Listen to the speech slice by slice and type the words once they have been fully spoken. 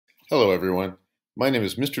Hello everyone, my name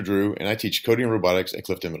is Mr. Drew and I teach coding and robotics at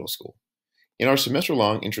Clifton Middle School. In our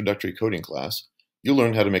semester-long introductory coding class, you'll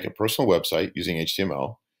learn how to make a personal website using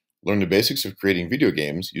HTML, learn the basics of creating video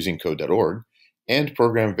games using code.org, and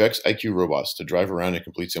program VEX IQ robots to drive around and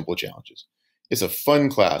complete simple challenges. It's a fun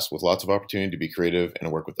class with lots of opportunity to be creative and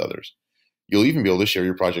work with others. You'll even be able to share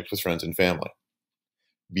your projects with friends and family.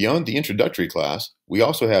 Beyond the introductory class, we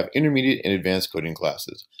also have intermediate and advanced coding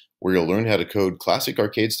classes, where you'll learn how to code classic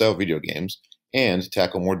arcade-style video games and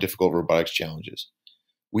tackle more difficult robotics challenges.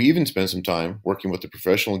 We even spend some time working with the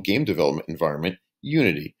professional game development environment,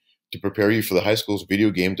 Unity, to prepare you for the high school's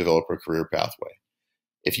video game developer career pathway.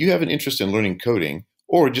 If you have an interest in learning coding,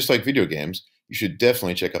 or just like video games, you should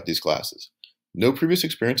definitely check out these classes. No previous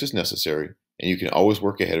experience is necessary, and you can always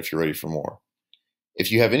work ahead if you're ready for more.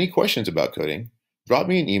 If you have any questions about coding, drop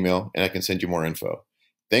me an email and I can send you more info.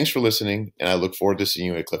 Thanks for listening, and I look forward to seeing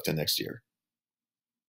you at Clifton next year.